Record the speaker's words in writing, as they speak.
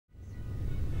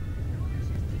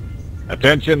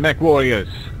Attention, Mechwarriors.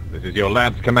 This is your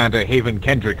Lance Commander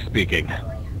Kendrick speaking.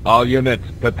 All units,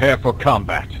 prepare for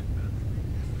combat.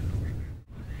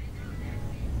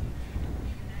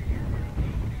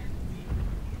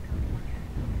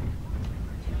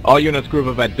 All units group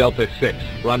up at Delta 6.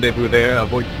 Rendezvous there,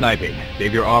 avoid sniping.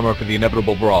 Save your armor for the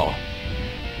inevitable brawl.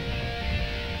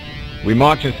 We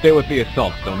march and stay with the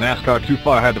assault. Don't NASCAR too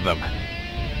far ahead of them.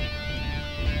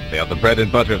 They are the bread and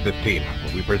butter of this team.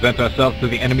 When we present ourselves to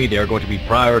the enemy, they are going to be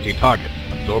priority targets,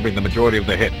 absorbing the majority of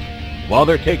the hits. While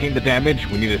they're taking the damage,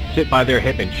 we need to sit by their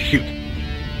hip and shoot.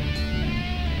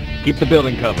 Keep the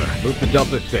building cover. Move to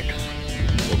Delta 6.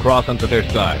 We'll cross onto their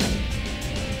side.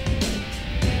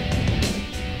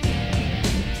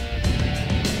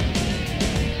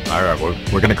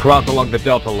 Alright, we're gonna cross along the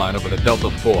Delta line over to Delta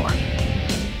 4.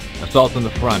 Assaults in the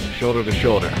front, shoulder to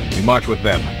shoulder. We march with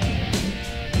them.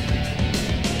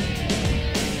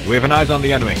 We have an eyes on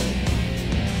the enemy.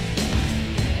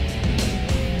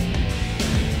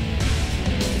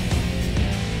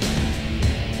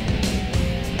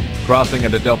 Crossing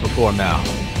into Delta 4 now.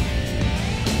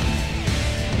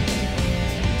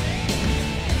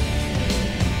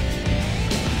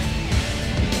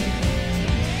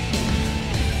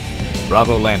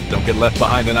 Bravo Lance, don't get left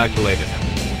behind and isolated.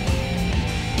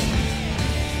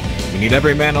 We need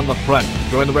every man on the front.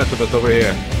 Join the rest of us over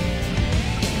here.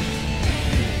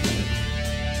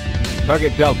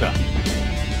 Target Delta.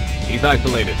 He's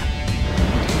isolated.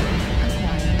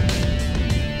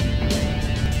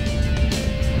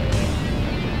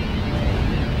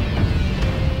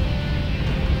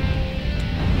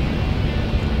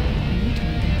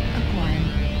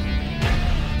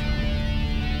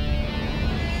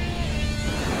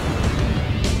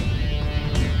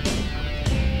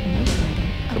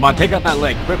 Come on, take out that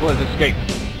leg. Cripple has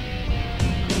escaped.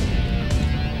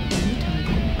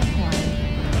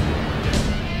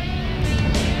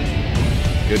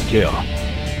 Good kill.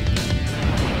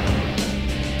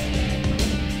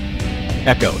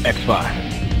 Echo, X5.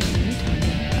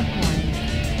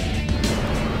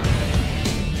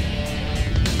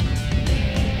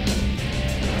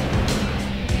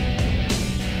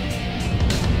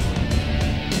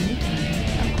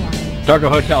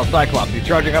 Target Hotel, Cyclops. He's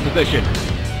charging up position.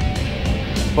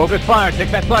 Focus fire.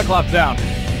 Take that Cyclops down.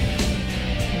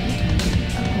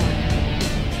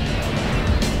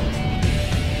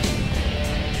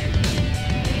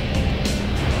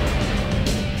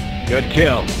 Good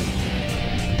kill.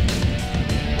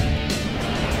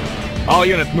 All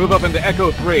units move up into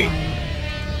Echo 3.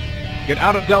 Get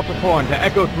out of Delta 4 into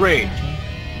Echo 3.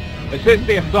 Assist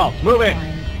the assaults. Move in.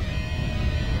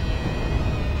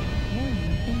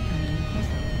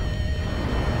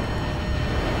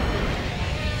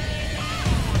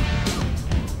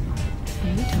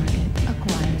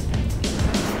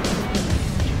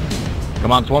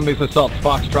 Come on, swarm these assaults.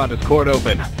 Foxtrot is cord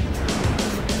open.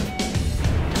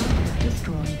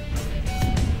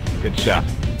 Good shot.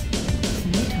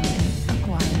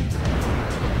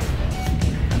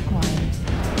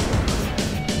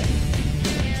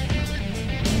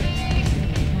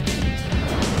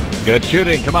 Good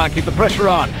shooting. Come on, keep the pressure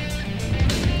on.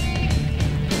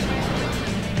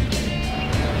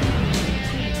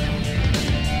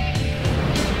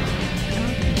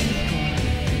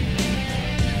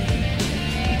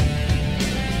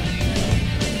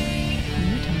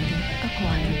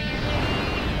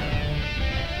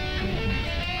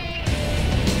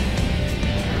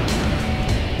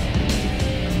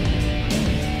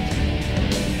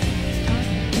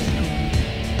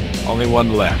 Only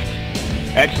one left.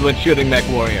 Excellent shooting,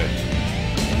 Mechwarriors.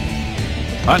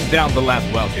 Hunt down the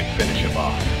last Welsh and finish him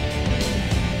off.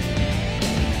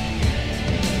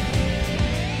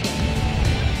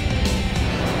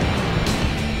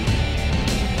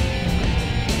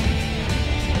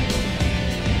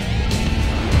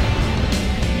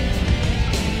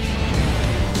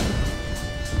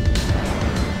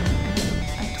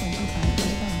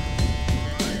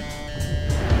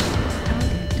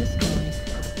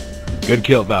 Good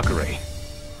kill, Valkyrie.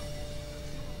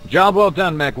 Job well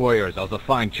done, Mechwarriors. That was a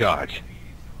fine charge.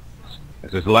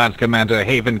 This is Lance Commander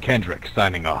Kendrick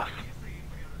signing off.